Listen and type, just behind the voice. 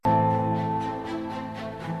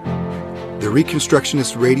the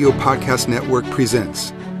Reconstructionist Radio Podcast Network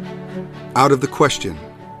presents Out of the Question,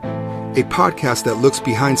 a podcast that looks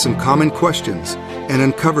behind some common questions and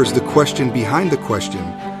uncovers the question behind the question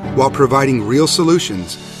while providing real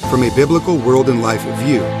solutions from a biblical world and life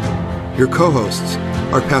view. Your co-hosts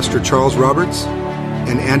are Pastor Charles Roberts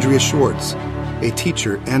and Andrea Schwartz, a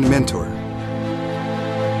teacher and mentor.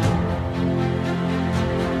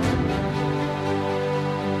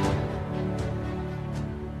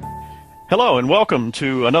 Hello and welcome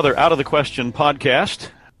to another Out of the Question podcast.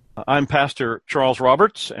 I'm Pastor Charles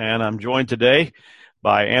Roberts, and I'm joined today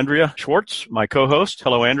by Andrea Schwartz, my co-host.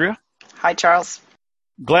 Hello, Andrea. Hi, Charles.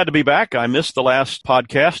 Glad to be back. I missed the last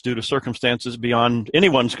podcast due to circumstances beyond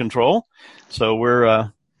anyone's control, so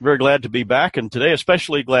we're very glad to be back, and today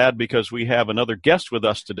especially glad because we have another guest with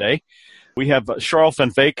us today. We have Charles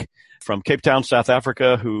van Veek from Cape Town, South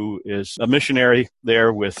Africa, who is a missionary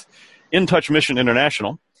there with In Touch Mission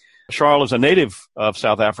International. Charles is a native of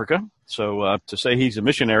South Africa, so to say he's a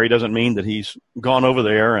missionary doesn't mean that he's gone over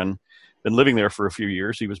there and been living there for a few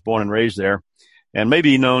years. He was born and raised there and may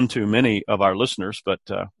be known to many of our listeners, but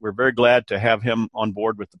we're very glad to have him on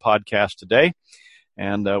board with the podcast today.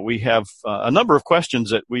 And we have a number of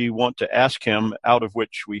questions that we want to ask him, out of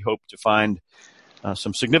which we hope to find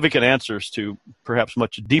some significant answers to perhaps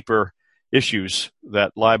much deeper issues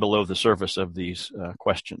that lie below the surface of these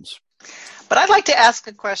questions. But I'd like to ask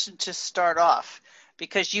a question to start off,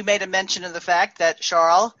 because you made a mention of the fact that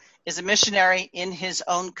Charles is a missionary in his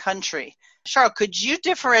own country. Charles, could you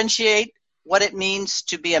differentiate what it means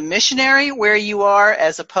to be a missionary where you are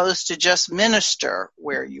as opposed to just minister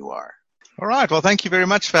where you are? All right. Well, thank you very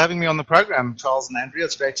much for having me on the program, Charles and Andrea.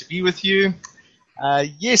 It's great to be with you.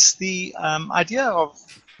 Yes, the idea of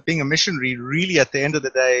being a missionary really at the end of the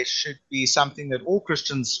day should be something that all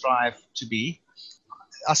Christians strive to be.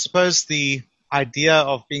 I suppose the idea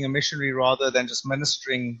of being a missionary rather than just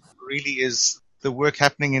ministering really is the work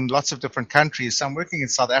happening in lots of different countries. So I'm working in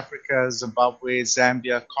South Africa, Zimbabwe,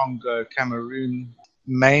 Zambia, Congo, Cameroon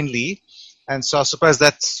mainly. And so I suppose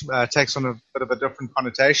that takes on a bit of a different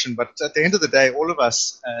connotation. But at the end of the day, all of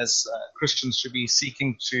us as Christians should be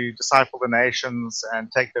seeking to disciple the nations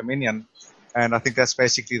and take dominion. And I think that's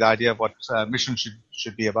basically the idea of what mission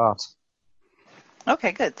should be about.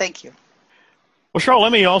 Okay, good. Thank you. Well, Charles,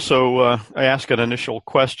 let me also ask an initial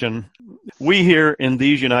question. We here in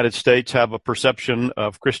these United States have a perception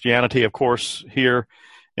of Christianity, of course, here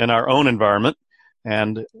in our own environment.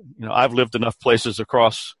 And, I've lived enough places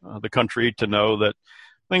across the country to know that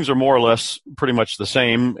things are more or less pretty much the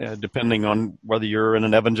same, depending on whether you're in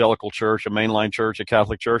an evangelical church, a mainline church, a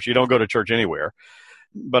Catholic church. You don't go to church anywhere.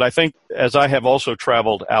 But I think as I have also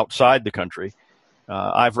traveled outside the country,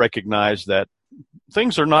 I've recognized that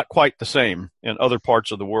things are not quite the same in other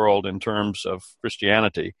parts of the world in terms of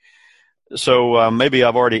Christianity. So maybe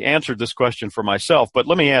I've already answered this question for myself, but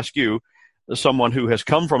let me ask you, as someone who has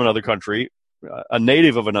come from another country, a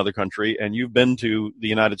native of another country, and you've been to the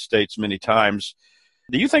United States many times,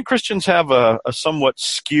 do you think Christians have a somewhat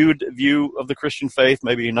skewed view of the Christian faith,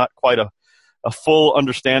 maybe not quite a full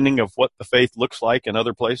understanding of what the faith looks like in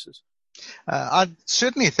other places? I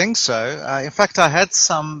certainly think so. In fact, I had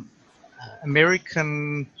some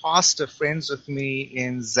American pastor friends with me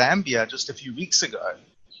in Zambia just a few weeks ago,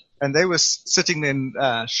 and they were sitting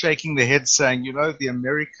there shaking their heads saying, the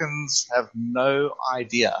Americans have no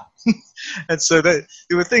idea. And so there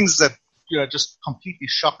were things that just completely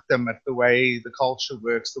shocked them at the way the culture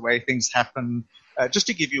works, the way things happen. Just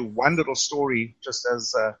to give you one little story, just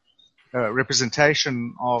as a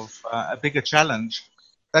representation of a bigger challenge,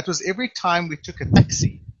 that was every time we took a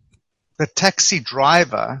taxi, the taxi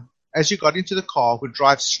driver, as you got into the car, would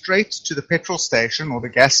drive straight to the petrol station, or the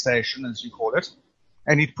gas station, as you call it,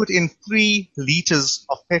 and he'd put in 3 liters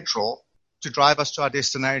of petrol to drive us to our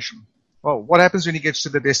destination. Well, what happens when he gets to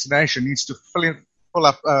the destination? He needs to fill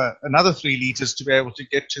up another 3 liters to be able to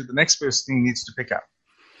get to the next person he needs to pick up.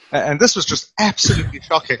 And this was just absolutely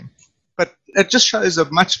shocking. But it just shows a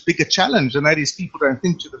much bigger challenge, and that is people don't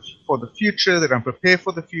think for the future, they don't prepare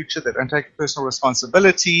for the future, they don't take personal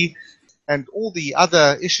responsibility, and all the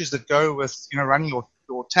other issues that go with, running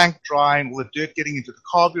your tank dry and all the dirt getting into the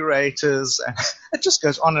carburetors. And it just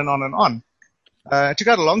goes on and on and on. To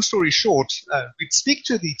cut a long story short, we'd speak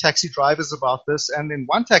to the taxi drivers about this, and then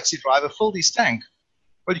one taxi driver filled his tank.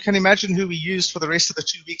 Well, you can imagine who we used for the rest of the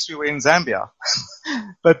 2 weeks we were in Zambia.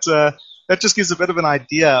 But that just gives a bit of an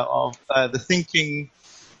idea of the thinking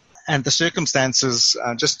and the circumstances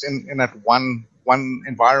just in that one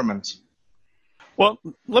environment. Well,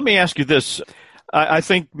 let me ask you this. I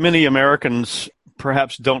think many Americans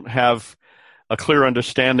perhaps don't have a clear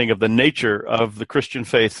understanding of the nature of the Christian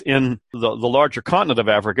faith in the larger continent of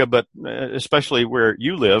Africa, but especially where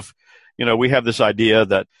you live. We have this idea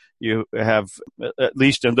that you have, at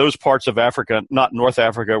least in those parts of Africa, not North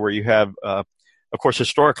Africa, where you have, of course,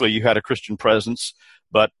 historically you had a Christian presence,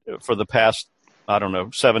 but for the past,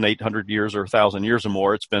 700-800 years or 1,000 years or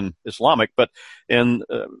more, it's been Islamic. But in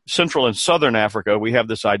Central and Southern Africa, we have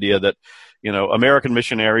this idea that, American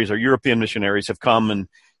missionaries or European missionaries have come and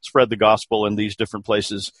spread the gospel in these different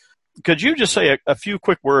places. Could you just say a few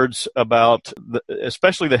quick words about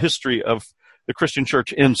especially the history of the Christian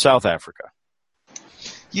church in South Africa?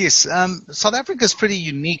 Yes, South Africa is pretty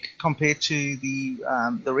unique compared to the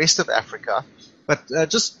rest of Africa. But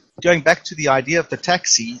just going back to the idea of the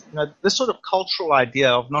taxi, this sort of cultural idea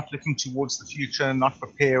of not looking towards the future, not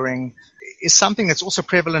preparing, is something that's also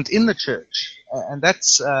prevalent in the church. And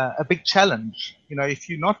that's a big challenge. If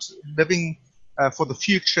you're not living for the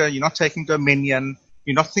future, you're not taking dominion,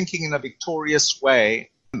 you're not thinking in a victorious way,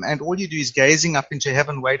 and all you do is gazing up into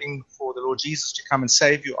heaven, waiting for the Lord Jesus to come and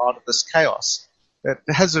save you out of this chaos, that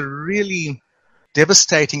has a really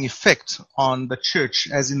devastating effect on the church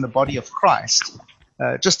as in the body of Christ.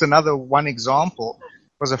 Just another one example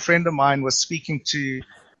was a friend of mine was speaking to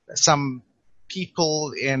some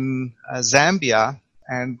people in Zambia,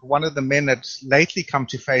 and one of the men had lately come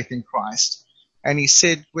to faith in Christ. And he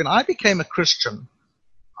said, when I became a Christian,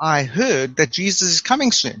 I heard that Jesus is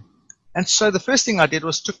coming soon. And so the first thing I did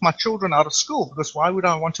was took my children out of school, because why would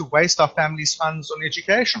I want to waste our family's funds on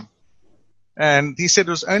education? And he said it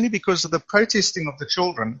was only because of the protesting of the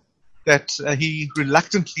children that he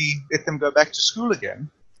reluctantly let them go back to school again.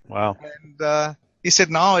 Wow. And he said,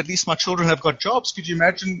 now at least my children have got jobs. Could you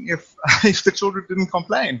imagine if the children didn't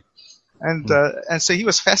complain? And so he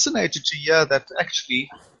was fascinated to hear that actually,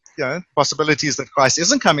 possibilities that Christ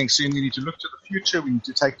isn't coming soon. We need to look to the future. We need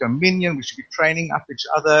to take dominion. We should be training up each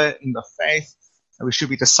other in the faith. And we should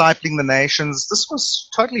be discipling the nations. This was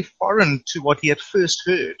totally foreign to what he had first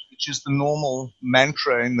heard, which is the normal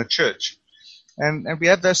mantra in the church. And we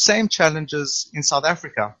have those same challenges in South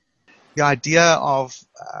Africa. The idea of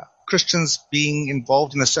Christians being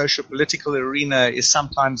involved in the socio-political arena is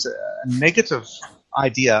sometimes a negative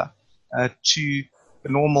idea to the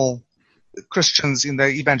normal Christians in the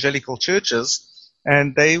evangelical churches,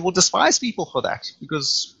 and they will despise people for that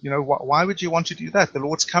because, why would you want to do that? The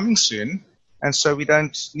Lord's coming soon, and so we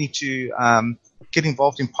don't need to get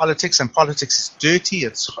involved in politics, and politics is dirty,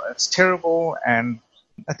 it's terrible, and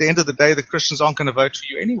at the end of the day, the Christians aren't going to vote for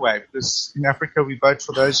you anyway, because in Africa we vote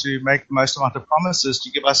for those who make the most amount of promises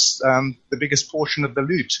to give us the biggest portion of the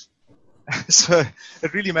loot. So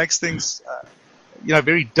it really makes things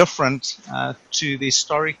very different to the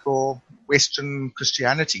historical Western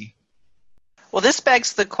Christianity. Well, this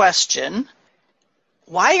begs the question,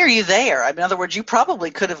 why are you there? In other words, you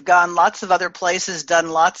probably could have gone lots of other places, done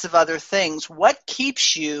lots of other things. What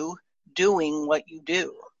keeps you doing what you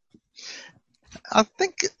do? I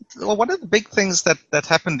think one of the big things that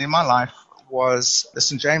happened in my life was the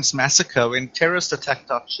St. James Massacre, when terrorists attacked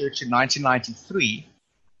our church in 1993.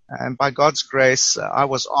 And by God's grace, I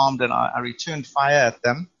was armed and I returned fire at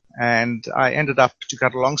them. And I ended up, to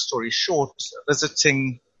cut a long story short,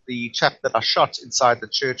 visiting the chap that I shot inside the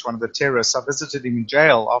church, one of the terrorists. I visited him in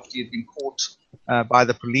jail after he had been caught by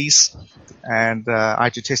the police, and I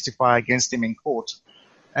had to testify against him in court.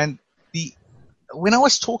 And when I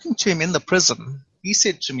was talking to him in the prison, he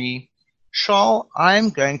said to me, Charles, I'm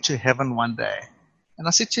going to heaven one day. And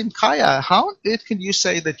I said to him, Kaya, how on earth can you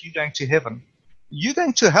say that you're going to heaven? You're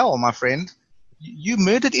going to hell, my friend. You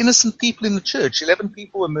murdered innocent people in the church. 11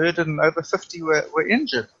 people were murdered and over 50 were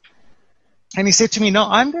injured. And he said to me, no,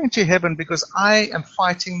 I'm going to heaven because I am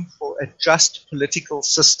fighting for a just political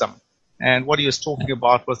system. And what he was talking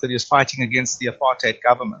about was that he was fighting against the apartheid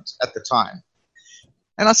government at the time.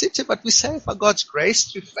 And I said to him, but we saved by God's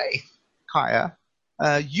grace through faith, Kaya.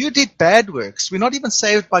 You did bad works. We're not even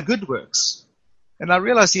saved by good works. And I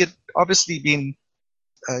realized he had obviously been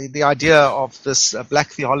the idea of this black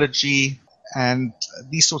theology and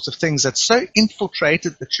these sorts of things that so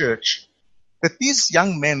infiltrated the church that these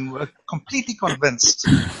young men were completely convinced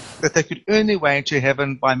that they could earn their way into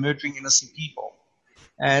heaven by murdering innocent people.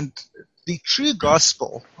 And the true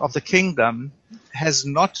gospel of the kingdom has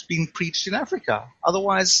not been preached in Africa.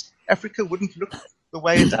 Otherwise, Africa wouldn't look the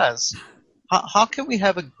way it does. How can we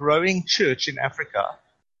have a growing church in Africa?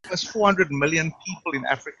 There's 400 million people in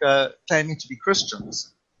Africa claiming to be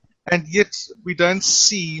Christians, and yet we don't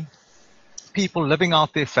see people living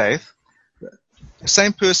out their faith. The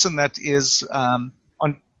same person that is on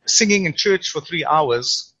singing in church for 3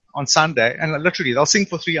 hours on Sunday, and literally they'll sing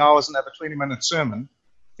for 3 hours and have a 20-minute sermon,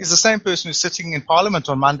 He's the same person who's sitting in Parliament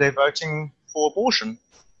on Monday voting for abortion,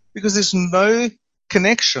 because there's no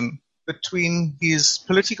connection between his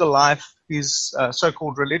political life, his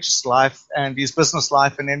so-called religious life, and his business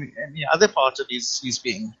life, and any other part of his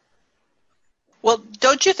being. Well,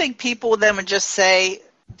 don't you think people then would just say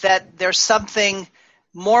that there's something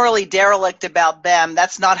morally derelict about them?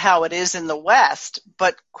 That's not how it is in the West.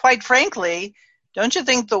 But quite frankly, don't you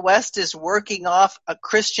think the West is working off a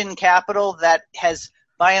Christian capital that has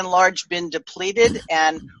by and large been depleted,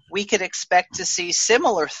 and we could expect to see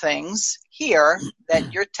similar things here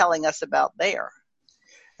that you're telling us about there?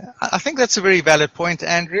 I think that's a very valid point,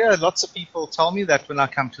 Andrea. Lots of people tell me that when I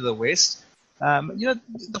come to the West.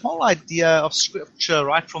 The whole idea of Scripture,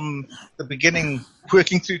 right from the beginning,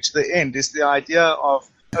 working through to the end, is the idea of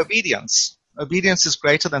obedience. Obedience is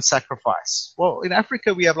greater than sacrifice. Well, in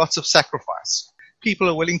Africa, we have lots of sacrifice. People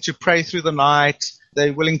are willing to pray through the night.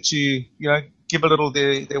 They're willing to, give a little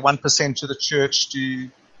their 1% to the church to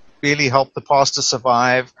really help the pastor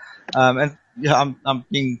survive. I'm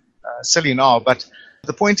being silly now, but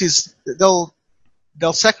the point is they'll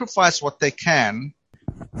sacrifice what they can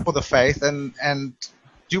for the faith and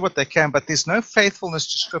do what they can, but there's no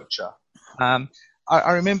faithfulness to Scripture.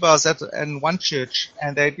 I remember I was in one church,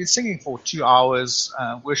 and they'd been singing for 2 hours,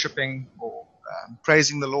 worshiping or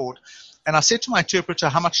praising the Lord. And I said to my interpreter,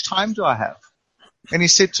 "How much time do I have?" And he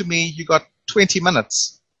said to me, "You got 20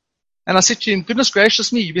 minutes. And I said to him, "Goodness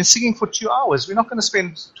gracious me, you've been singing for 2 hours. We're not going to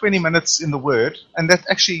spend 20 minutes in the Word." And that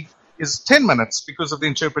actually is 10 minutes because of the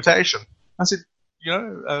interpretation. I said,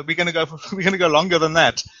 we're going to go longer than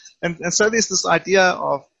that. And so there's this idea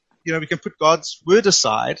of, we can put God's Word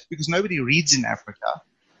aside because nobody reads in Africa.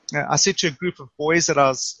 I said to a group of boys that I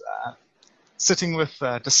was sitting with,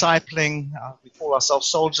 discipling, we call ourselves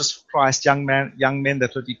soldiers for Christ, young men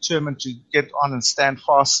that were determined to get on and stand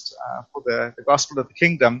fast for the gospel of the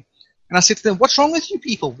kingdom. And I said to them, "What's wrong with you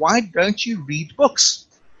people? Why don't you read books?"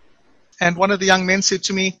 And one of the young men said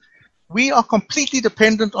to me, "We are completely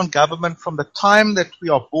dependent on government from the time that we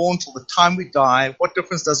are born till the time we die. What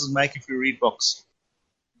difference does it make if we read books?"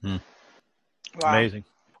 Wow. Amazing.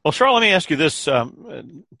 Well, Charles, let me ask you this,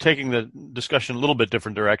 taking the discussion a little bit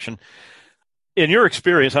different direction. In your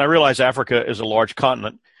experience, and I realize Africa is a large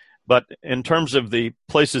continent, but in terms of the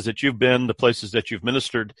places that you've been, the places that you've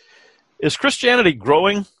ministered, is Christianity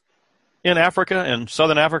growing in Africa, in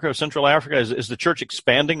Southern Africa or Central Africa? Is the church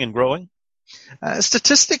expanding and growing?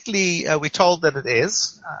 Statistically, we're told that it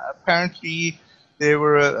is. Apparently, there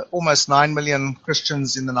were almost 9 million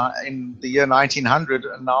Christians in the year 1900,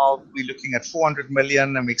 and now we're looking at 400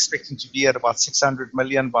 million, and we're expecting to be at about 600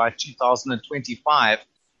 million by 2025,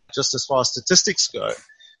 just as far as statistics go.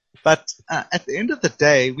 But at the end of the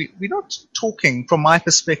day, we're not talking, from my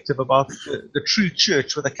perspective, about the true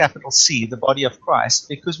church with a capital C, the body of Christ,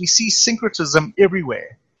 because we see syncretism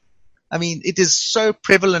everywhere. I mean, it is so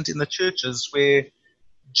prevalent in the churches where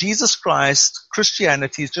Jesus Christ,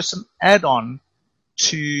 Christianity, is just an add-on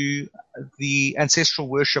to the ancestral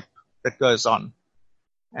worship that goes on.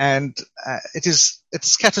 And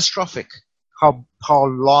it's catastrophic how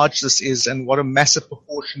large this is and what a massive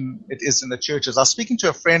proportion it is in the churches. I was speaking to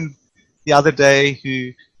a friend the other day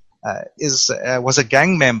who was a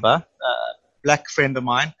gang member, black friend of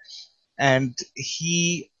mine, and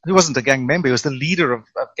he wasn't a gang member. He was the leader of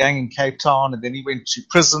a gang in Cape Town, and then he went to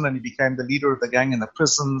prison, and he became the leader of the gang in the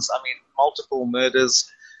prisons. I mean, multiple murders.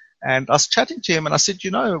 And I was chatting to him, and I said,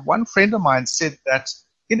 one friend of mine said that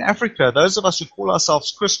in Africa, those of us who call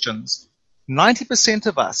ourselves Christians, 90%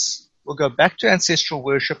 of us will go back to ancestral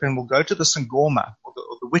worship and will go to the Sangoma or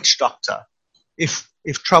the witch doctor if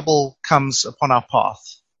trouble comes upon our path.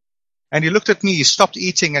 And he looked at me, he stopped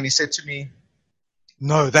eating, and he said to me,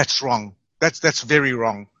 "No, that's wrong. That's very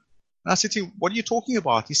wrong." And I said to him, "What are you talking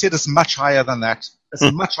about?" He said, "It's much higher than that.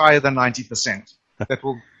 It's much higher than 90% that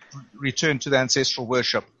will return to the ancestral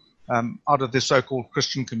worship out of the so-called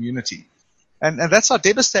Christian community." And that's how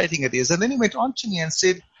devastating it is. And then he went on to me and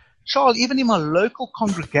said, "Charles, even in my local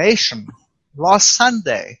congregation, last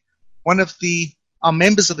Sunday, one of our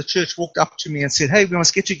members of the church walked up to me and said, 'Hey, we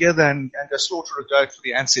must get together and go slaughter a goat for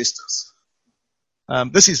the ancestors.'"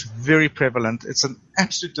 This is very prevalent. It's an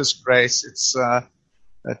absolute disgrace. It's a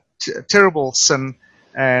terrible sin,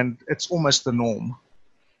 and it's almost the norm.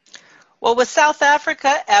 Well, was South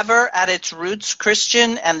Africa ever at its roots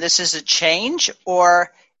Christian, and this is a change,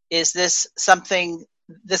 or is this something,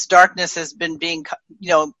 this darkness has been being,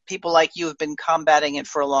 people like you have been combating it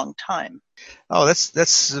for a long time? Oh,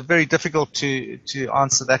 that's very difficult to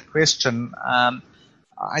answer that question.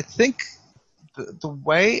 I think the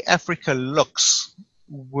way Africa looks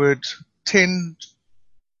would tend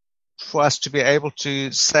for us to be able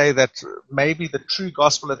to say that maybe the true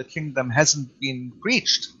gospel of the kingdom hasn't been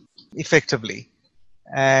preached effectively.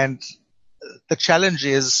 And the challenge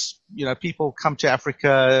is, people come to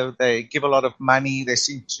Africa, they give a lot of money, they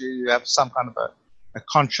seem to have some kind of a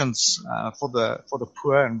conscience for the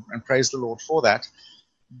poor, and praise the Lord for that.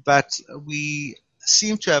 But we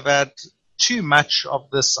seem to have had too much of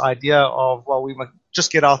this idea of, well, we must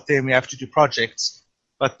just get out there and we have to do projects,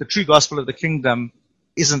 but the true gospel of the kingdom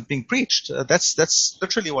isn't being preached. That's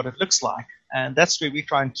literally what it looks like, and that's where we're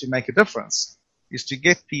trying to make a difference, is to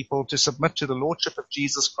get people to submit to the lordship of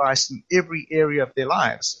Jesus Christ in every area of their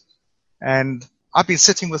lives. And I've been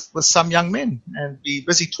sitting with some young men and be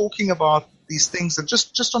busy talking about these things, and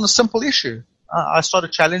just on a simple issue. I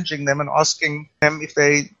started challenging them and asking them if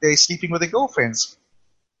they're sleeping with their girlfriends.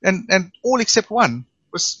 And all except one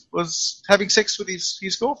was having sex with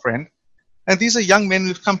his girlfriend. And these are young men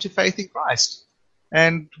who've come to faith in Christ.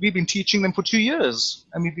 And we've been teaching them for 2 years,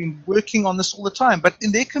 and we've been working on this all the time. But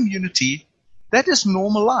in their community, that is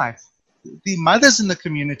normal life. The mothers in the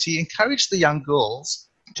community encourage the young girls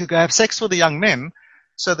to go have sex with the young men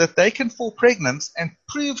so that they can fall pregnant and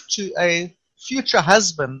prove to a future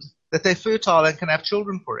husband that they're fertile and can have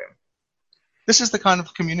children for him. This is the kind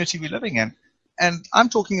of community we're living in. And I'm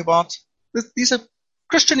talking about, these are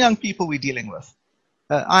Christian young people we're dealing with.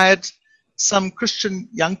 I had some Christian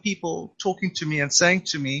young people talking to me and saying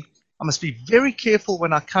to me, I must be very careful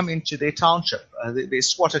when I come into their township, their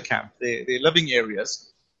squatter camp, their living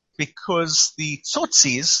areas, because the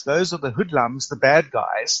Tsotsis, those are the hoodlums, the bad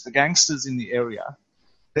guys, the gangsters in the area,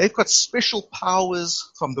 they've got special powers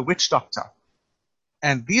from the witch doctor.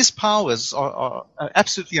 And these powers are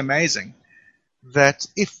absolutely amazing, that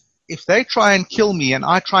if they try and kill me and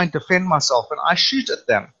I try and defend myself and I shoot at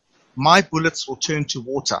them, my bullets will turn to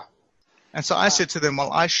water. And so I said to them,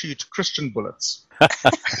 well, I shoot Christian bullets.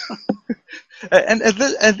 and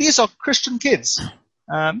these are Christian kids.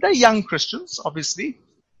 They're young Christians, obviously,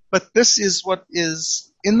 but this is what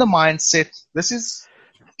is in the mindset. This is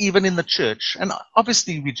even in the church. And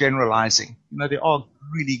obviously we're generalizing. There are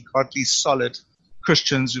really godly, solid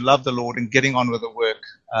Christians who love the Lord and getting on with the work.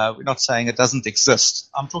 We're not saying it doesn't exist.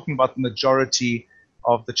 I'm talking about the majority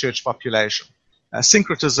of the church population.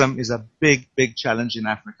 Syncretism is a big, big challenge in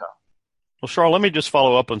Africa. Well, Charles, let me just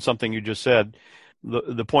follow up on something you just said.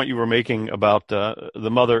 The point you were making about the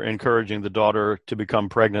mother encouraging the daughter to become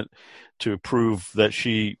pregnant to prove that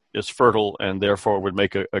she is fertile and therefore would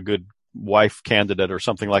make a good wife candidate or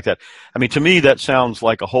something like that. I mean, to me, that sounds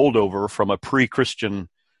like a holdover from a pre-Christian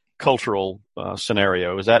cultural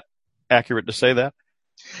scenario. Is that accurate to say that?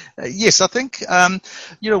 Yes, I think,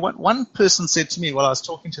 one person said to me while I was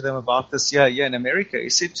talking to them about this here in America, he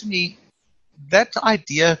said to me, that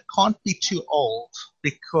idea can't be too old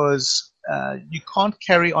because you can't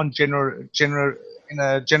carry on in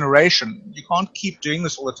a generation. You can't keep doing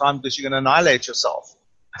this all the time because you're going to annihilate yourself.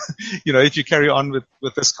 If you carry on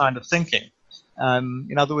with this kind of thinking.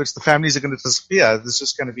 In other words, the families are going to disappear. There's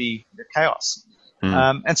just going to be chaos.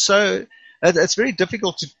 And so it's very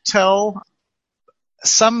difficult to tell.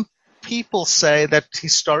 Some people say that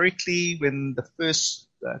historically, when the first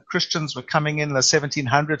Christians were coming in the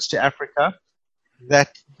 1700s to Africa,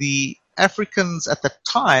 that the Africans at the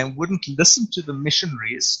time wouldn't listen to the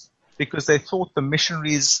missionaries because they thought the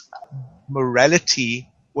missionaries' morality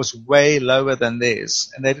was way lower than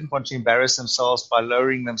theirs, and they didn't want to embarrass themselves by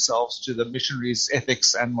lowering themselves to the missionaries'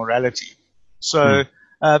 ethics and morality. So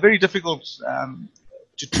very difficult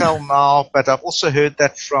to tell now, but I've also heard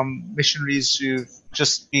that from missionaries who've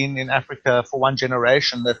just been in Africa for one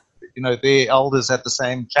generation, that their elders had the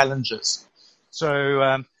same challenges.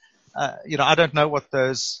 So I don't know what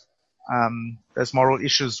those moral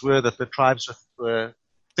issues were that the tribes were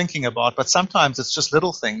thinking about, but sometimes it's just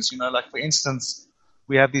little things. Like for instance,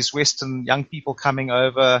 we have these Western young people coming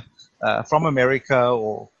over from America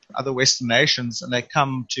or other Western nations, and they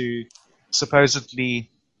come to supposedly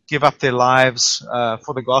give up their lives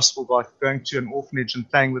for the gospel by going to an orphanage and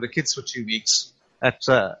playing with the kids for 2 weeks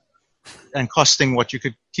and costing what you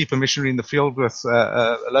could keep a missionary in the field with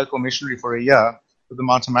a local missionary for a year with the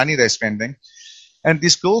amount of money they're spending. And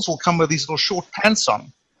these girls will come with these little short pants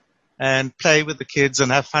on and play with the kids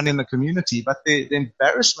and have fun in the community. But the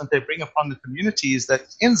embarrassment they bring upon the community is that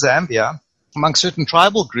in Zambia, among certain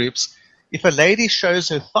tribal groups, if a lady shows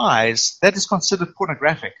her thighs, that is considered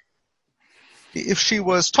pornographic. If she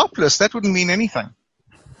was topless, that wouldn't mean anything.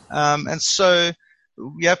 And so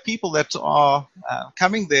we have people that are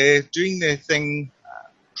coming there, doing their thing,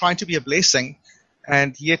 trying to be a blessing,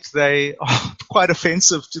 and yet they are quite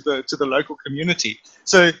offensive to the local community.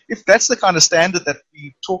 So if that's the kind of standard that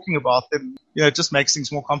we're talking about, then it just makes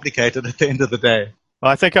things more complicated at the end of the day.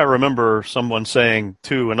 Well, I think I remember someone saying,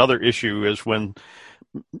 too, another issue is when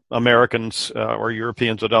Americans or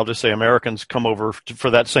Europeans, but I'll just say Americans, come over for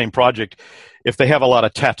that same project, if they have a lot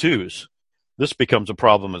of tattoos, this becomes a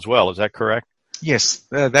problem as well. Is that correct? Yes,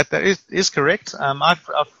 that is correct. I've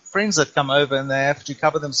friends that come over and they have to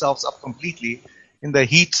cover themselves up completely in the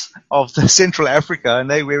heat of the Central Africa, and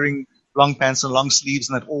they're wearing long pants and long sleeves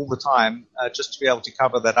and that all the time just to be able to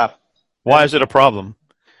cover that up. Why is it a problem?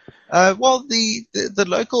 Well, the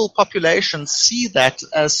local population see that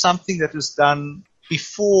as something that was done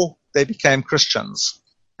before they became Christians.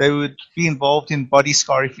 They would be involved in body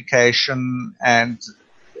scarification and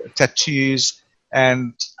tattoos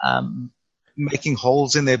and making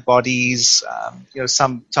holes in their bodies.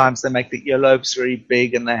 Sometimes they make the earlobes very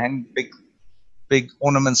big and they hang big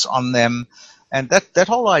ornaments on them. And that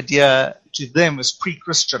whole idea to them was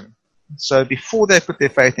pre-Christian. So before they put their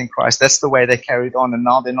faith in Christ, that's the way they carried on, and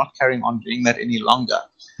now they're not carrying on doing that any longer.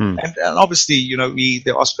 And obviously,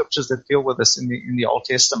 there are scriptures that deal with this in the Old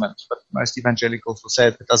Testament, but most evangelicals will say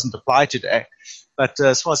that doesn't apply today. But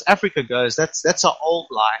as far as Africa goes, that's our old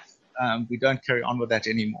life. We don't carry on with that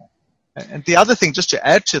anymore. And the other thing, just to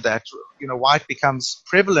add to that, why it becomes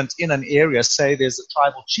prevalent in an area, say there's a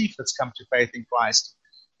tribal chief that's come to faith in Christ,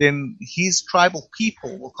 then his tribal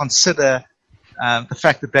people will consider the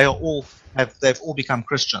fact that they've all become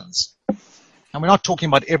Christians. And we're not talking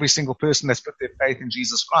about every single person that's put their faith in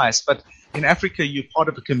Jesus Christ, but in Africa, you're part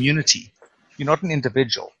of a community. You're not an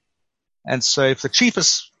individual. And so if the chief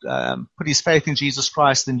has put his faith in Jesus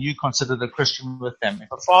Christ, then you considered a Christian with them.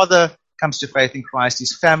 If a father comes to faith in Christ,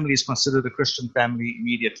 his family is considered a Christian family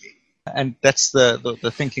immediately. And that's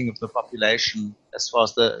the thinking of the population as far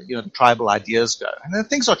as the tribal ideas go. And then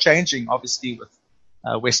things are changing, obviously, with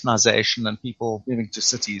westernization and people moving to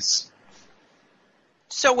cities.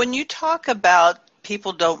 So when you talk about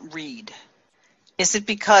people don't read, is it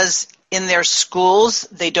because in their schools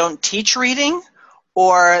they don't teach reading,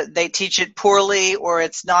 or they teach it poorly, or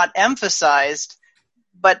it's not emphasized?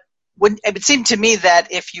 But it would seem to me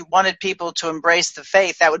that if you wanted people to embrace the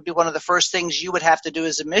faith, that would be one of the first things you would have to do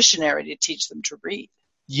as a missionary, to teach them to read.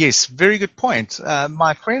 Yes, very good point.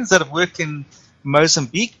 My friends that have worked in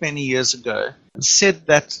Mozambique many years ago said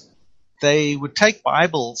that they would take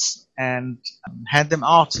Bibles and hand them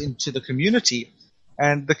out into the community.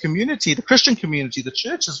 And the community, the Christian community, the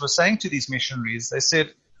churches were saying to these missionaries, they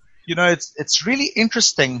said, it's really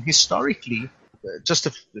interesting historically. Just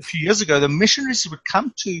a few years ago, the missionaries would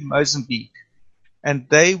come to Mozambique and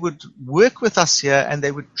they would work with us here and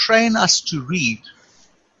they would train us to read.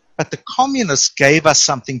 But the communists gave us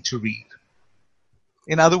something to read.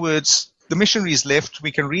 In other words, the missionaries left,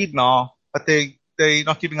 we can read now, but they're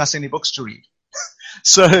not giving us any books to read.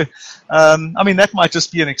 So, that might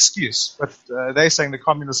just be an excuse, but they're saying the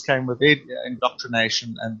communists came with their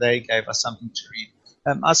indoctrination and they gave us something to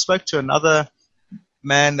read. I spoke to another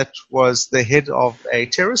man that was the head of a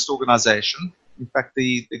terrorist organization, in fact,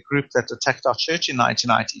 the group that attacked our church in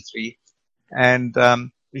 1993, and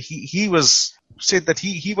he said that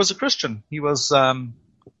he was a Christian. He was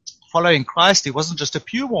following Christ. He wasn't just a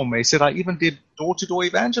pew warmer. He said, I even did door-to-door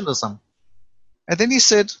evangelism. And then he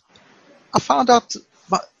said, I found out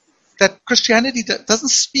that Christianity doesn't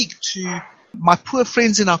speak to my poor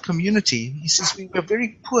friends in our community. He says, we were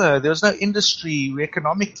very poor. There was no industry. We're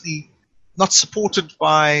economically not supported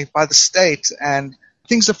by the state, and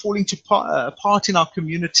things are falling apart in our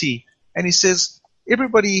community. And he says,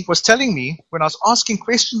 everybody was telling me, when I was asking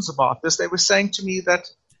questions about this, they were saying to me that,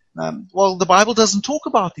 the Bible doesn't talk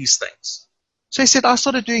about these things. So he said, I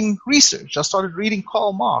started doing research. I started reading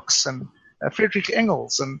Karl Marx and Friedrich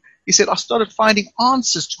Engels, and he said, I started finding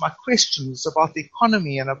answers to my questions about the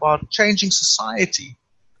economy and about changing society.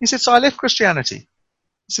 He said, so I left Christianity.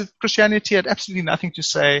 He said, Christianity had absolutely nothing to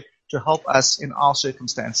say to help us in our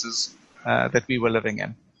circumstances that we were living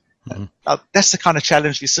in. Mm-hmm. That's the kind of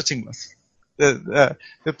challenge we're sitting with. The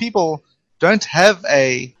people don't have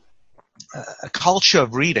a culture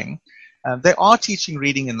of reading. They are teaching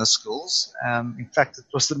reading in the schools. In fact, it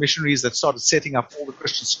was the missionaries that started setting up all the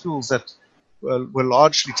Christian schools that were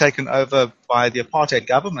largely taken over by the apartheid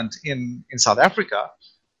government in South Africa.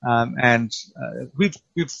 And we've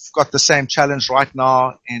got the same challenge right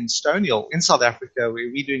now in Stonehill in South Africa,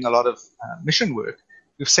 where we're doing a lot of mission work.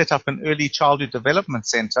 We've set up an early childhood development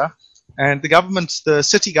center, and the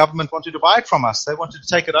city government wanted to buy it from us. They wanted to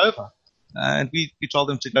take it over. And we told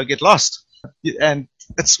them to go get lost. And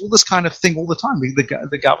it's all this kind of thing all the time.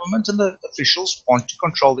 The government and the officials want to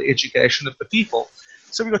control the education of the people.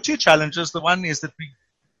 So we've got two challenges. The one is that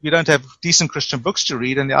we don't have decent Christian books to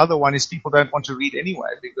read, and the other one is people don't want to read anyway,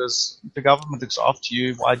 because if the government looks after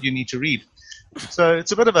you, why do you need to read? So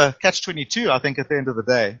it's a bit of a catch-22, I think, at the end of the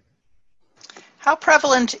day. How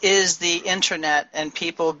prevalent is the internet and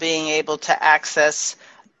people being able to access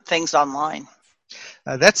things online?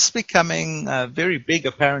 That's becoming very big,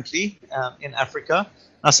 apparently, in Africa.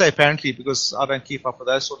 I say apparently because I don't keep up with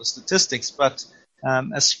those sort of statistics, but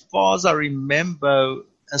as far as I remember,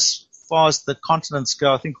 as far as the continents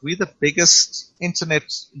go, I think we're the biggest internet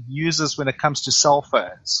users when it comes to cell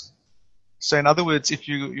phones. So in other words, if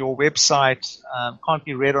your website can't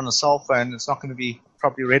be read on a cell phone, it's not going to be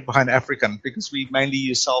probably read by an African, because we mainly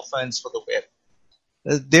use cell phones for the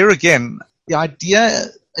web. There again, the idea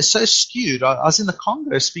is so skewed. I was in the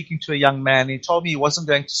Congo speaking to a young man. He told me he wasn't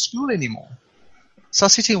going to school anymore. So I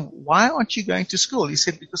said to him, why aren't you going to school? He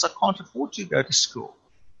said, because I can't afford to go to school.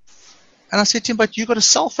 And I said to him, but you've got a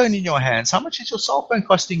cell phone in your hands. How much is your cell phone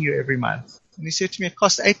costing you every month? And he said to me, it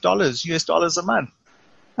costs $8 US a month.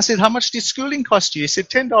 I said, how much did schooling cost you? He said,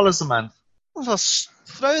 $10 a month. I was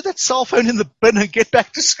throw that cell phone in the bin and get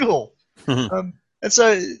back to school. And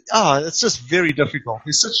so, it's just very difficult.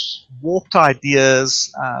 There's such warped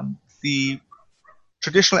ideas. The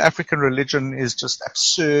traditional African religion is just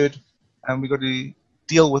absurd, and we've got to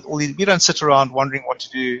deal with all these. We don't sit around wondering what to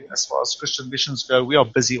do as far as Christian missions go. We are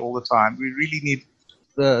busy all the time. We really need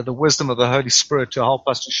the wisdom of the Holy Spirit to help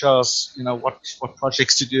us, to show us, what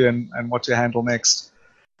projects to do and what to handle next.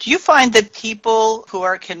 Do you find that people who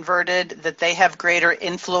are converted, that they have greater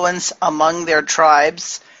influence among their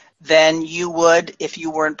tribes than you would if you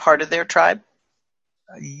weren't part of their tribe?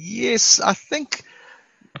 Yes, I think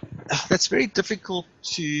that's very difficult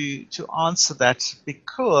to answer that,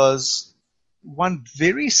 because one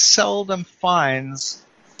very seldom finds.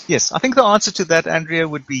 Yes, I think the answer to that, Andrea,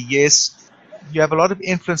 would be yes. You have a lot of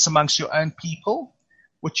influence amongst your own people.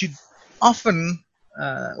 What you often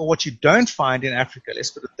or what you don't find in Africa,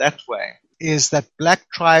 let's put it that way, is that black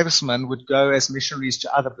tribesmen would go as missionaries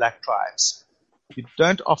to other black tribes. You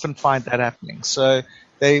don't often find that happening. So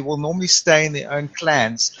they will normally stay in their own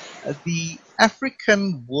clans. The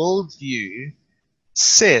African worldview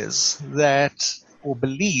says that, or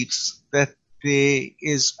believes that, there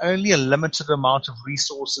is only a limited amount of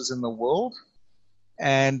resources in the world,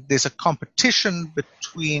 and there's a competition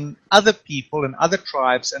between other people and other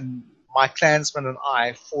tribes and my clansmen and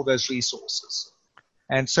I for those resources.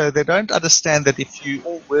 And so they don't understand that if you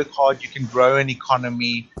all work hard, you can grow an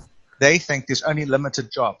economy. They think there's only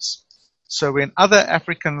limited jobs. So when other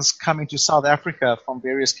Africans come into South Africa from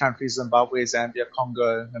various countries, Zimbabwe, Zambia,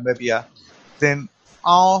 Congo, Namibia, then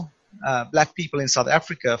our black people in South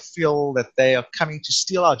Africa feel that they are coming to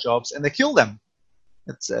steal our jobs, and they kill them.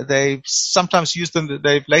 They've sometimes used them.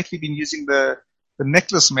 They've lately been using the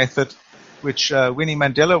necklace method, which Winnie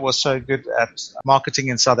Mandela was so good at marketing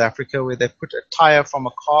in South Africa, where they put a tire from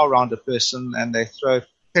a car around a person and they throw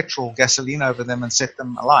gasoline over them and set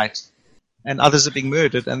them alight. And others are being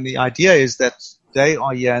murdered. And the idea is that they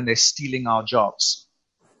are here and they're stealing our jobs.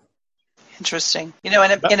 Interesting.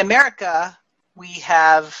 In America, we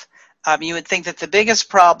have, you would think that the biggest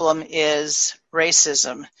problem is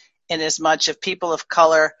racism, in as much of people of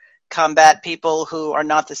color combat people who are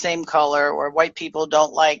not the same color, or white people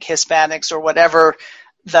don't like Hispanics, or whatever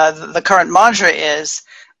the current mantra is.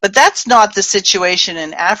 But that's not the situation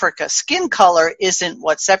in Africa. Skin color isn't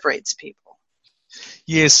what separates people.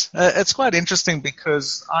 Yes, it's quite interesting,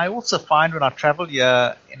 because I also find when I travel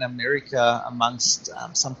here in America amongst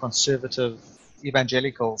some conservative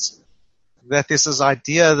evangelicals, that there's this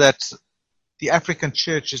idea that the African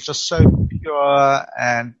church is just so pure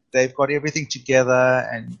and they've got everything together,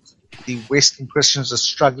 and the Western Christians are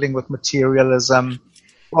struggling with materialism.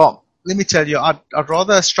 Well, let me tell you, I'd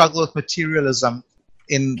rather struggle with materialism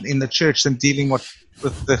in the church than dealing with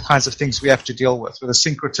the kinds of things we have to deal with the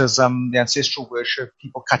syncretism, the ancestral worship,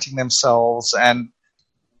 people cutting themselves, and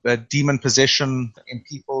the demon possession in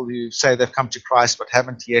people who say they've come to Christ but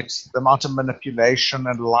haven't yet, the amount of manipulation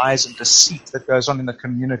and lies and deceit that goes on in the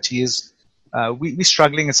communities. We're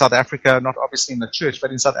struggling in South Africa, not obviously in the church,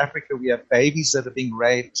 but in South Africa we have babies that are being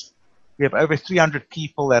raped. We have over 300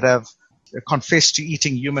 people that have confessed to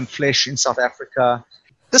eating human flesh in South Africa.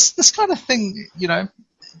 This kind of thing,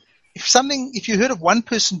 if you heard of one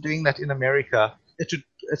person doing that in America,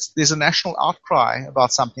 there's a national outcry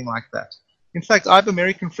about something like that. In fact, I have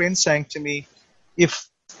American friends saying to me, if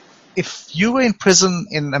you were in prison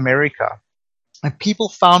in America and people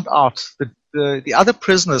found out, the other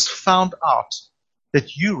prisoners found out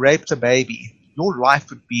that you raped a baby, your life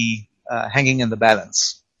would be hanging in the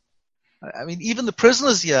balance. I mean, even the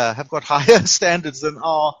prisoners here have got higher standards than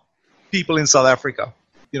our people in South Africa.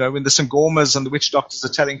 You know, when the Sangomas and the witch doctors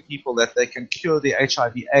are telling people that they can cure their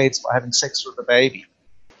HIV/AIDS by having sex with a baby.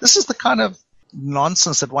 This is the kind of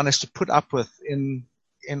nonsense that one has to put up with in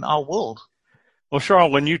our world. Well,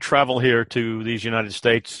 Charles, when you travel here to these United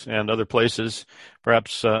States and other places,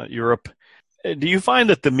 perhaps Europe, do you find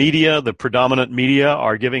that the media, the predominant media,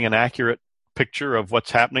 are giving an accurate picture of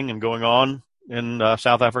what's happening and going on in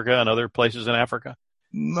South Africa and other places in Africa?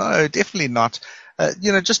 No, definitely not.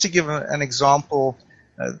 Just to give an example,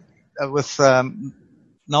 with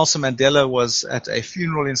Nelson Mandela was at a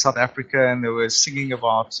funeral in South Africa, and they were singing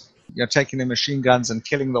about taking the machine guns and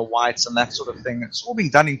killing the whites and that sort of thing. It's all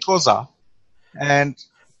being done in Xhosa, and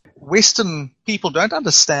Western people don't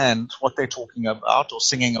understand what they're talking about or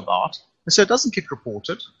singing about, and so it doesn't get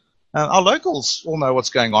reported. Our locals all know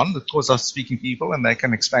what's going on, the Xhosa-speaking people, and they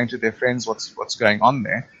can explain to their friends what's going on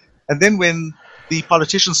there. And then when the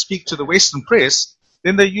politicians speak to the Western press,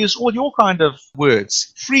 then they use all your kind of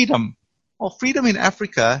words. Freedom. Well, freedom in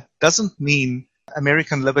Africa doesn't mean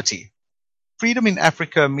American liberty. Freedom in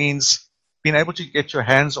Africa means being able to get your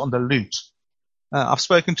hands on the loot. I've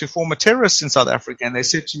spoken to former terrorists in South Africa, and they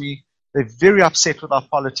said to me they're very upset with our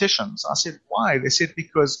politicians. I said, why? They said,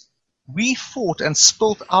 because we fought and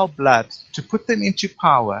spilt our blood to put them into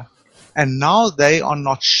power, and now they are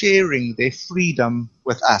not sharing their freedom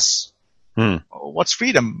with us. What's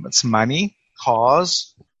freedom? It's money,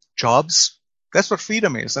 cars, jobs. That's what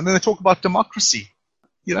freedom is. And then they talk about democracy.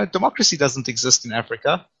 Democracy doesn't exist in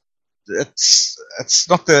Africa. It's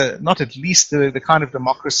not at least the kind of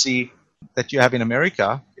democracy that you have in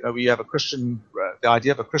America. We have the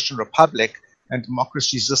idea of a Christian republic, and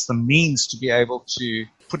democracy is just the means to be able to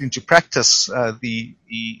put into practice the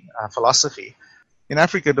philosophy. In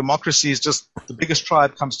Africa, democracy is just the biggest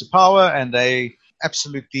tribe comes to power, and they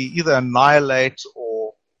absolutely either annihilate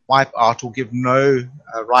or wipe out or give no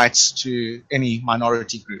rights to any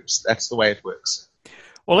minority groups. That's the way it works.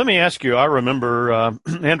 Well, let me ask you, I remember,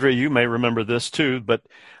 Andrea, you may remember this too, but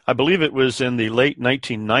I believe it was in the late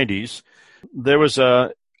 1990s. There was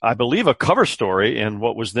I believe a cover story in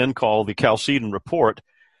what was then called the Chalcedon Report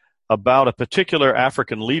about a particular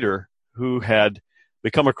African leader who had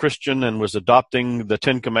become a Christian and was adopting the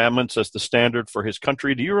Ten Commandments as the standard for his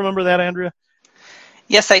country. Do you remember that, Andrea?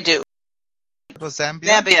 Yes, I do. It was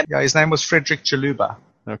Zambia? Zambia. Yeah, his name was Frederick Chiluba.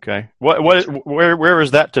 Okay. Where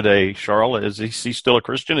is that today, Charles? Is he still a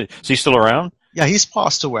Christian? Is he still around? Yeah, he's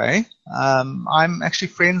passed away. I'm actually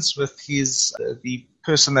friends with the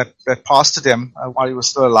person that pastored him while he was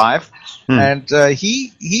still alive. And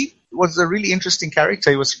he was a really interesting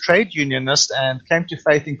character. He was a trade unionist and came to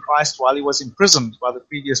faith in Christ while he was imprisoned by the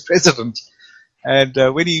previous president. And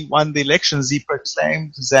when he won the elections, he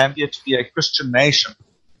proclaimed Zambia to be a Christian nation.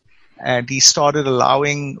 And he started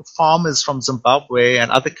allowing farmers from Zimbabwe and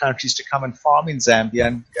other countries to come and farm in Zambia,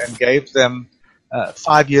 and gave them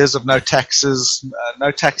 5 years of no taxes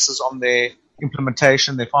on their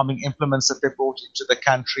implementation, their farming implements that they brought into the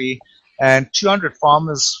country. And 200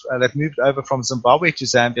 farmers that moved over from Zimbabwe to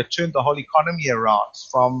Zambia turned the whole economy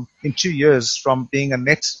around in 2 years, from being a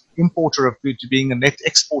net importer of food to being a net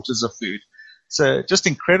exporters of food. So just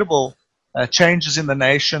incredible changes in the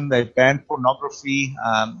nation. They banned pornography.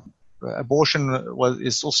 Abortion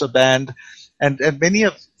is also banned. And many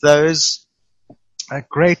of those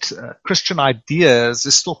great Christian ideas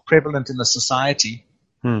is still prevalent in the society.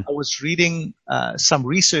 I was reading some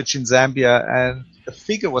research in Zambia, and the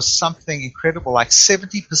figure was something incredible. Like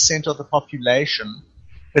 70% of the population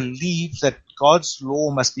believe that God's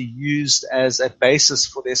law must be used as a basis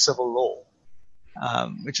for their civil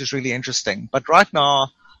law, which is really interesting. But right now,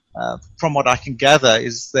 from what I can gather,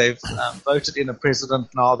 is they've voted in a president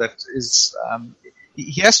now that is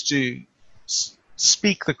he has to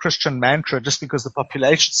speak the Christian mantra just because the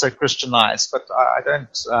population's so Christianized. But I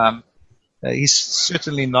don't. He's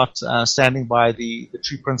certainly not standing by the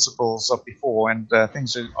true principles of before, and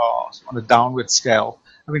things are on a downward scale.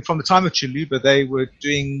 I mean, from the time of Chiluba, they were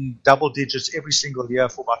doing double digits every single year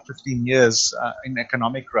for about 15 years in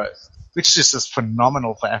economic growth, which is just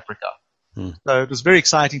phenomenal for Africa. So it was very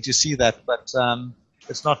exciting to see that, but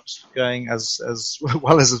it's not going as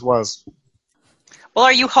well as it was. Well,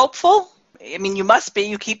 are you hopeful? I mean, you must be.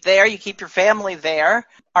 You keep your family there.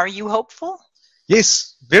 Are you hopeful?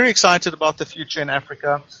 Yes, very excited about the future in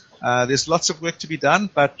Africa. There's lots of work to be done,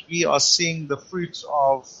 but we are seeing the fruit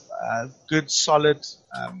of good, solid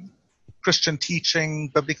Christian teaching,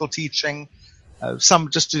 biblical teaching.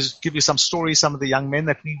 Just to give you some stories, some of the young men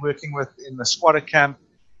that we're working with in the squatter camp.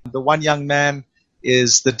 The one young man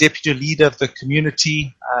is the deputy leader of the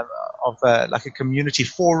community, of like a community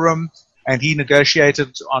forum. and he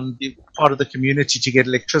negotiated on the part of the community to get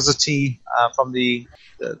electricity from the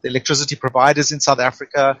electricity providers in South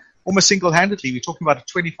Africa, almost single-handedly. We're talking about a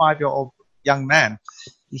 25-year-old young man.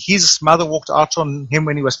 His mother walked out on him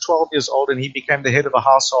when he was 12 years old, and he became the head of a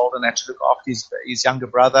household and had to look after his younger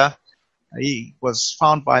brother. He was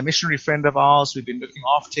found by a missionary friend of ours. We've been looking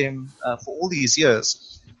after him for all these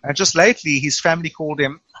years. And just lately, his family called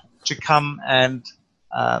him to come and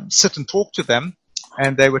sit and talk to them.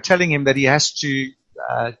 And they were telling him that he has to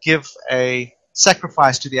give a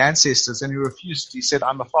sacrifice to the ancestors. And he refused. He said,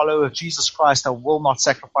 I'm a follower of Jesus Christ. I will not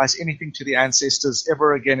sacrifice anything to the ancestors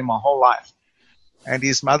ever again in my whole life. And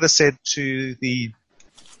his mother said to the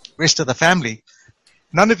rest of the family,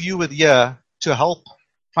 none of you were here to help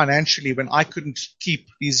financially when I couldn't keep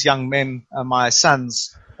these young men, my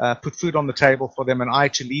sons, put food on the table for them and I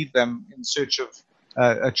to lead them in search of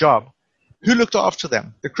a job. Who looked after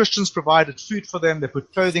them? The Christians provided food for them. They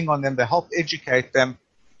put clothing on them. They helped educate them.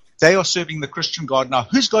 They are serving the Christian God. Now,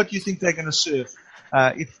 whose God do you think they're going to serve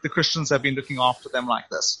if the Christians have been looking after them like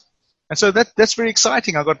this? And so that's very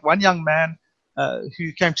exciting. I got one young man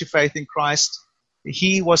who came to faith in Christ.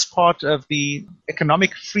 He was part of the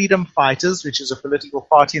Economic Freedom Fighters, which is a political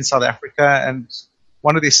party in South Africa. And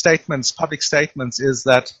one of their statements, public statements, is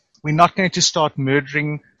that we're not going to start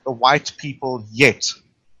murdering the white people yet.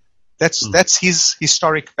 That's his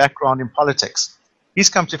historic background in politics. He's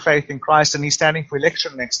come to faith in Christ, and he's standing for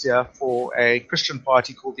election next year for a Christian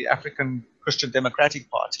party called the African Christian Democratic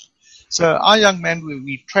Party. So our young men,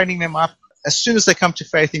 we're training them up. As soon as they come to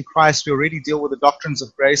faith in Christ, we already deal with the doctrines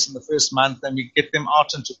of grace in the first month, and we get them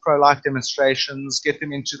out into pro-life demonstrations, get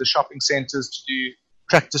them into the shopping centers to do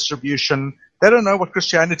tract distribution. They don't know what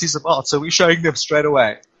Christianity is about, so we're showing them straight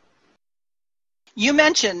away. You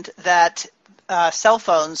mentioned that cell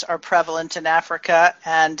phones are prevalent in Africa,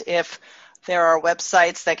 and if there are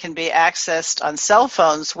websites that can be accessed on cell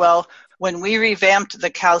phones, well, when we revamped the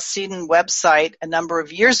Chalcedon website a number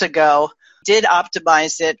of years ago, did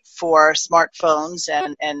optimize it for smartphones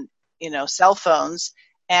and cell phones,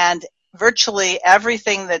 and virtually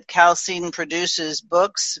everything that Chalcedon produces,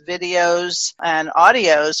 books, videos, and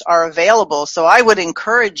audios, are available. So I would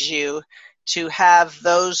encourage you to have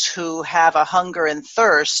those who have a hunger and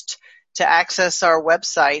thirst to access our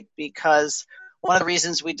website, because one of the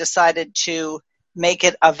reasons we decided to make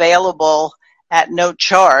it available at no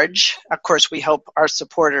charge, of course, we hope our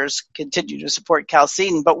supporters continue to support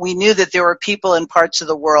Chalcedon, but we knew that there were people in parts of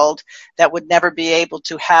the world that would never be able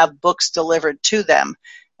to have books delivered to them.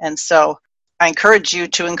 And so I encourage you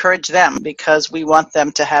to encourage them, because we want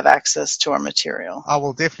them to have access to our material. I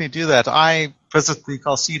will definitely do that. I visit the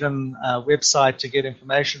Chalcedon website to get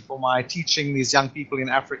information for my teaching these young people in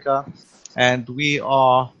Africa, and we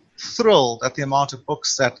are thrilled at the amount of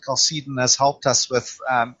books that Chalcedon has helped us with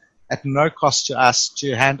at no cost to us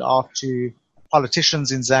to hand out to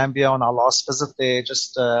politicians in Zambia on our last visit there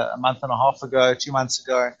just a month and a half ago, 2 months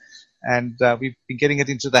ago. And we've been getting it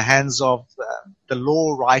into the hands of the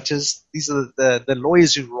law writers. These are the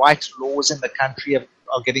lawyers who write laws in the country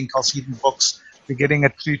are getting Chalcedon books. We're getting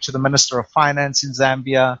it through to the Minister of Finance in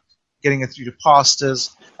Zambia, getting it through to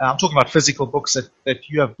pastors. I'm talking about physical books that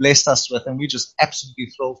you have blessed us with, and we're just absolutely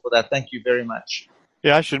thrilled for that. Thank you very much.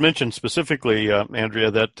 Yeah, I should mention specifically, Andrea,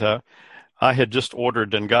 that I had just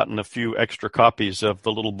ordered and gotten a few extra copies of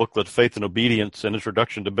the little booklet, Faith and Obedience, an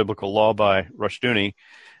Introduction to Biblical Law by Rushdoony.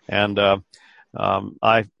 And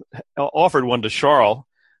I offered one to Charles,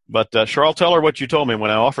 but Charles, tell her what you told me when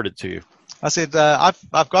I offered it to you. I said,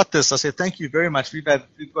 I've got this. I said, thank you very much. We've got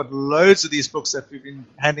loads of these books that we've been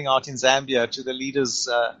handing out in Zambia to the leaders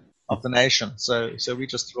of the nation. So we're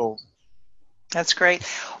just thrilled. That's great.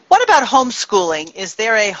 What about homeschooling? Is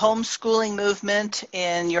there a homeschooling movement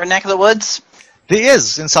in your neck of the woods? There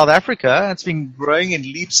is in South Africa. It's been growing in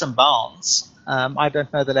leaps and bounds. I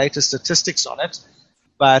don't know the latest statistics on it,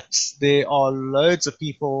 but there are loads of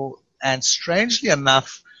people, and strangely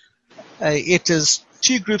enough, it is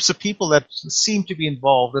two groups of people that seem to be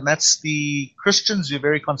involved, and that's the Christians who are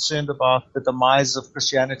very concerned about the demise of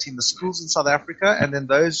Christianity in the schools in South Africa, and then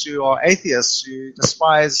those who are atheists who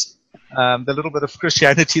despise the little bit of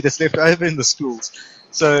Christianity that's left over in the schools.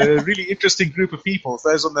 So a really interesting group of people,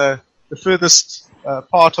 those on the furthest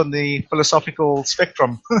part on the philosophical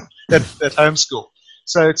spectrum that homeschool.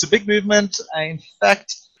 So it's a big movement. In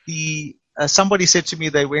fact, somebody said to me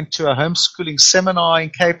they went to a homeschooling seminar in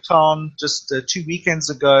Cape Town just 2 weekends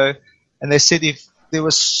ago, and they said if there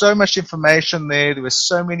was so much information there were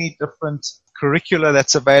so many different curricula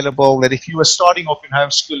that's available that if you were starting off in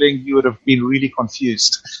homeschooling, you would have been really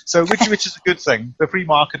confused. So which is a good thing. The free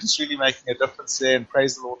market is really making a difference there, and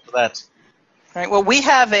praise the Lord for that. Right. Well, we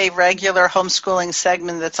have a regular homeschooling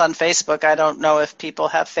segment that's on Facebook. I don't know if people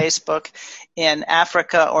have Facebook in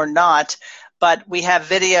Africa or not, but we have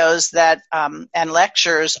videos that and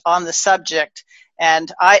lectures on the subject. And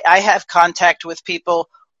I have contact with people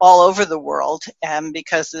all over the world,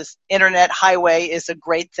 because this internet highway is a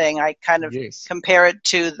great thing. I kind of compare it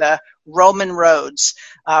to the Roman roads.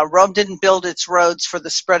 Rome didn't build its roads for the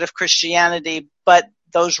spread of Christianity, but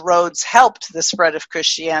those roads helped the spread of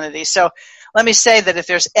Christianity. So let me say that if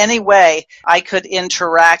there's any way I could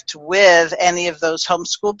interact with any of those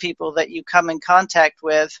homeschool people that you come in contact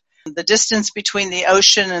with, the distance between the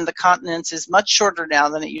ocean and the continents is much shorter now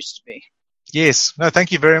than it used to be. Yes. No,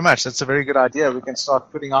 thank you very much. That's a very good idea. We can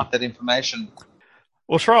start putting out that information.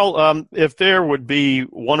 Well, Charles, if there would be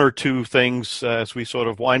one or two things as we sort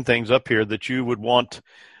of wind things up here that you would want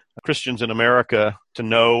Christians in America to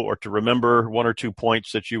know or to remember, one or 2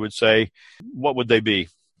 points that you would say, what would they be?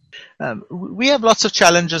 We have lots of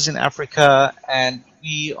challenges in Africa, and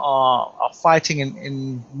we are fighting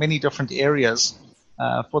in many different areas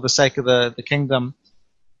for the sake of the kingdom.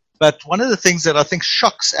 But one of the things that I think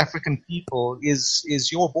shocks African people is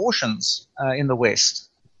your abortions in the West.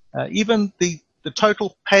 Even the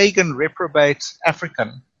total pagan reprobate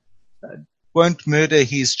African won't murder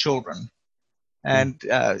his children. And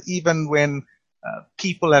even when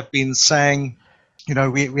people have been saying,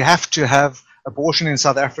 we have to have abortion in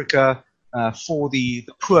South Africa for the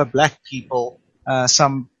poor black people,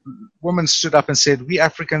 some woman stood up and said, we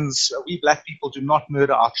Africans, we black people do not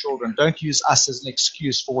murder our children. Don't use us as an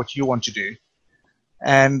excuse for what you want to do.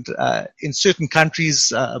 And in certain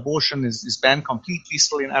countries, abortion is banned completely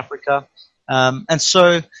still in Africa. And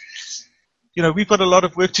so, we've got a lot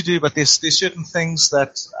of work to do, but there's certain things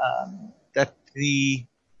that the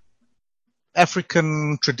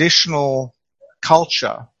African traditional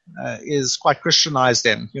culture is quite Christianized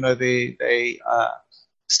in. They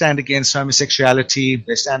stand against homosexuality,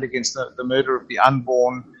 they stand against the murder of the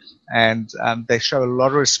unborn, and they show a lot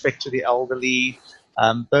of respect to the elderly,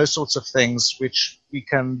 those sorts of things which we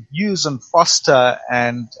can use and foster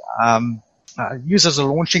and use as a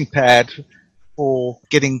launching pad for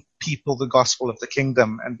getting people the gospel of the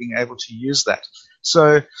kingdom and being able to use that.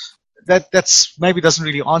 So that's maybe doesn't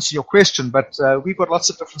really answer your question, but we've got lots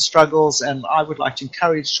of different struggles, and I would like to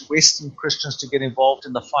encourage Western Christians to get involved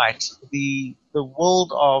in the fight. The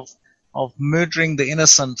world of murdering the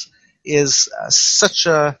innocent is such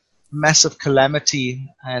a massive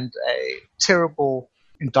calamity and a terrible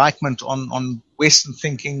indictment on Western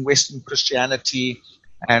thinking, Western Christianity,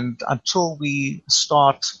 and until we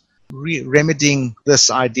start remedying this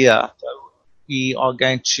idea, we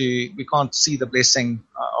can't see the blessing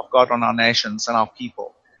of God on our nations and our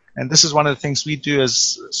people. And this is one of the things we do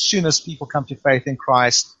as soon as people come to faith in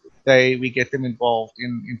Christ, we get them involved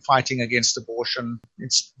in fighting against abortion,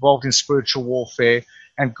 involved in spiritual warfare,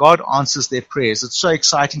 and God answers their prayers. It's so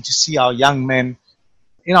exciting to see our young men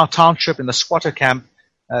in our township, in the squatter camp.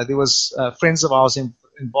 There was friends of ours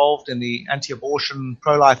involved in the anti-abortion,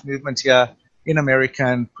 pro-life movement here in America,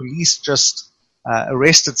 and police just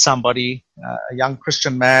arrested somebody, a young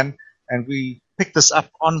Christian man, and we picked this up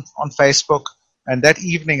on Facebook. And that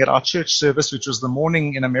evening at our church service, which was the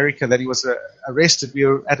morning in America that he was arrested, we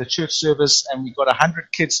were at a church service, and we got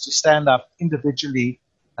 100 kids to stand up individually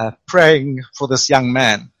praying for this young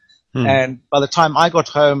man. And by the time I got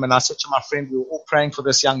home and I said to my friend, we were all praying for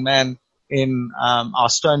this young man in our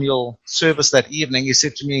Stonehill service that evening, he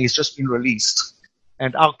said to me, he's just been released.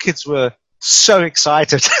 And our kids were so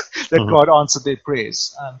excited that God answered their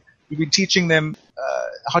prayers. We've been teaching them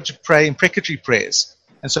how to pray imprecatory prayers.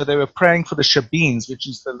 And so they were praying for the Shabeens, which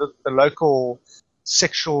is the local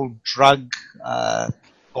sexual drug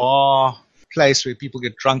bar place where people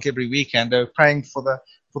get drunk every weekend. They were praying for the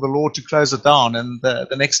Lord to close it down. And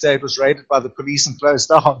the next day it was raided by the police and closed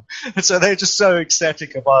down. And so they're just so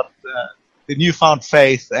ecstatic about the newfound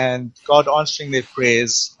faith and God answering their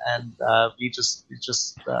prayers. And we're just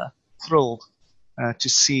thrilled to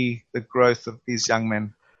see the growth of these young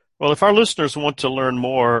men. Well, if our listeners want to learn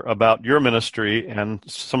more about your ministry and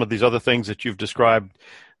some of these other things that you've described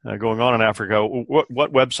going on in Africa, what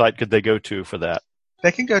website could they go to for that?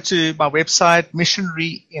 They can go to my website,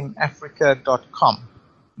 missionaryinafrica.com.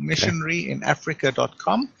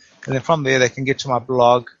 Missionaryinafrica.com. And then from there, they can get to my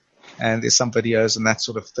blog, and there's some videos and that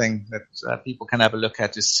sort of thing that people can have a look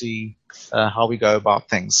at to see how we go about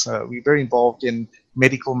things. We're very involved in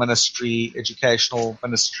medical ministry, educational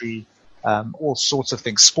ministry, all sorts of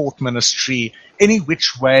things, sport ministry, any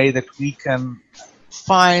which way that we can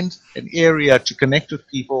find an area to connect with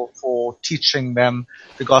people for teaching them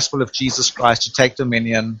the gospel of Jesus Christ to take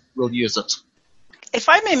dominion, we'll use it. If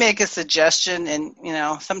I may make a suggestion,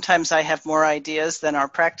 and sometimes I have more ideas than are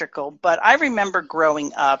practical, but I remember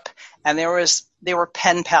growing up, and there were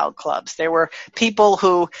pen pal clubs. There were people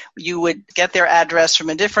who you would get their address from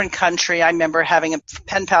a different country. I remember having a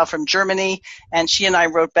pen pal from Germany, and she and I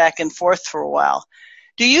wrote back and forth for a while.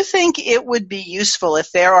 Do you think it would be useful if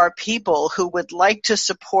there are people who would like to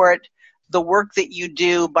support the work that you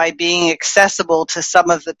do by being accessible to some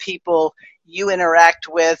of the people you interact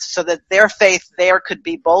with so that their faith there could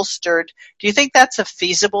be bolstered? Do you think that's a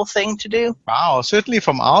feasible thing to do? Wow, certainly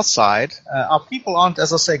from our side. Our people aren't,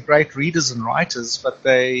 as I say, great readers and writers, but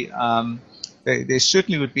they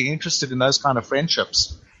certainly would be interested in those kind of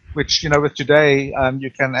friendships, which, with today,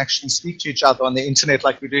 you can actually speak to each other on the internet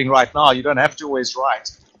like we're doing right now. You don't have to always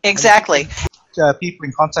write. Exactly. People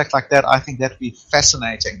in contact like that, I think that'd be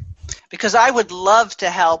fascinating. Because I would love to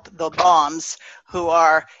help the moms who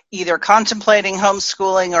are either contemplating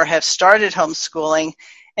homeschooling or have started homeschooling.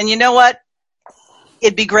 And you know what?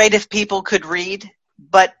 It'd be great if people could read,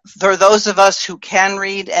 but for those of us who can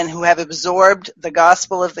read and who have absorbed the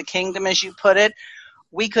gospel of the kingdom, as you put it,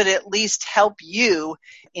 we could at least help you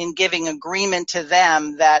in giving agreement to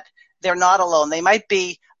them that they're not alone. They might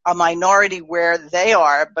be a minority where they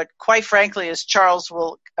are, but quite frankly, as Charles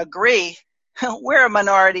will agree, we're a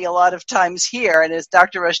minority a lot of times here. And as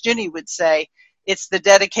Dr. Rushdoony would say, it's the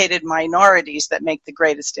dedicated minorities that make the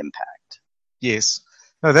greatest impact. Yes.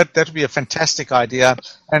 No, that would be a fantastic idea.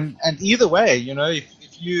 And either way,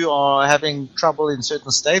 if you are having trouble in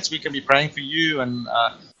certain states, we can be praying for you and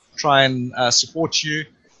try and support you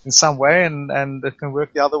in some way, and it can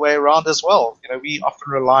work the other way around as well. We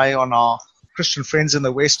often rely on our Christian friends in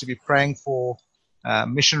the West to be praying for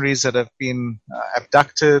missionaries that have been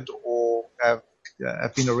abducted or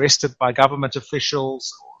have been arrested by government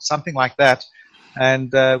officials or something like that,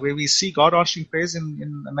 and where we see God answering prayers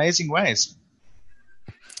in amazing ways.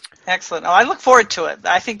 Excellent. I look forward to it.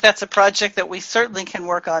 I think that's a project that we certainly can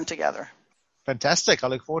work on together. Fantastic. I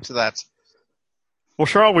look forward to that. Well,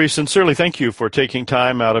 Charles, we sincerely thank you for taking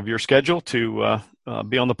time out of your schedule to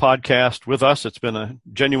be on the podcast with us. It's been a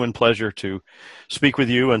genuine pleasure to speak with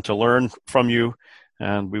you and to learn from you.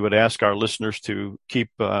 And we would ask our listeners to keep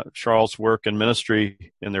Charles' work and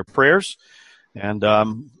ministry in their prayers. And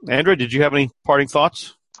Andrea, did you have any parting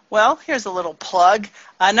thoughts? Well, here's a little plug.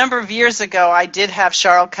 A number of years ago, I did have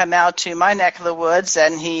Charles come out to my neck of the woods,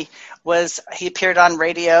 and he appeared on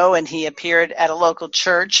radio, and he appeared at a local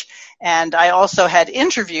church. And I also had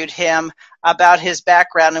interviewed him about his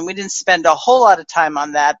background, and we didn't spend a whole lot of time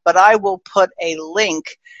on that, but I will put a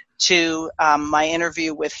link to my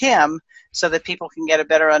interview with him so that people can get a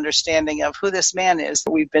better understanding of who this man is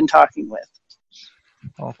that we've been talking with.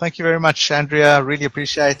 Well, thank you very much, Andrea. Really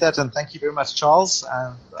appreciate that. And thank you very much, Charles.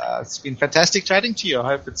 It's been fantastic chatting to you.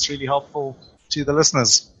 I hope it's really helpful to the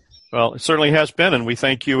listeners. Well, it certainly has been, and we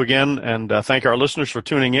thank you again, and thank our listeners for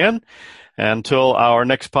tuning in. Until our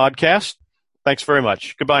next podcast, thanks very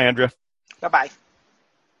much. Goodbye, Andrea. Bye-bye.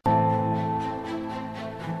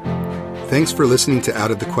 Thanks for listening to Out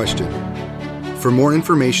of the Question. For more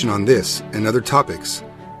information on this and other topics,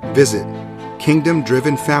 visit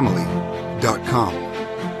kingdomdrivenfamily.com.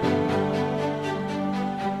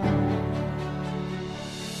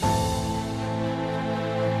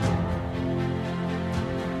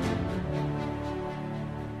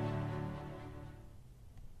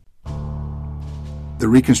 The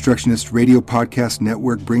Reconstructionist Radio Podcast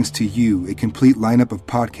Network brings to you a complete lineup of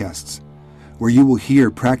podcasts where you will hear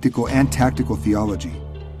practical and tactical theology.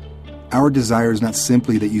 Our desire is not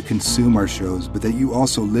simply that you consume our shows, but that you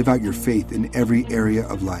also live out your faith in every area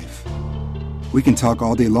of life. We can talk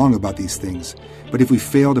all day long about these things, but if we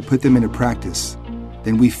fail to put them into practice,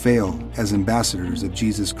 then we fail as ambassadors of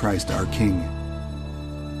Jesus Christ, our King.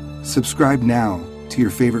 Subscribe now to your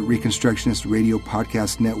favorite Reconstructionist Radio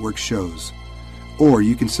Podcast Network shows. Or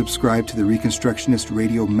you can subscribe to the Reconstructionist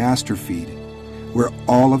Radio Master Feed, where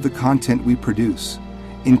all of the content we produce,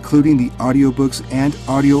 including the audiobooks and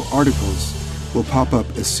audio articles, will pop up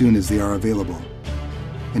as soon as they are available.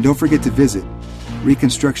 And don't forget to visit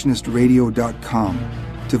ReconstructionistRadio.com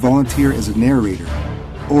to volunteer as a narrator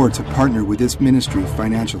or to partner with this ministry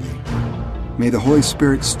financially. May the Holy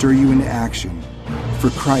Spirit stir you into action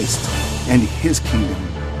for Christ and His kingdom.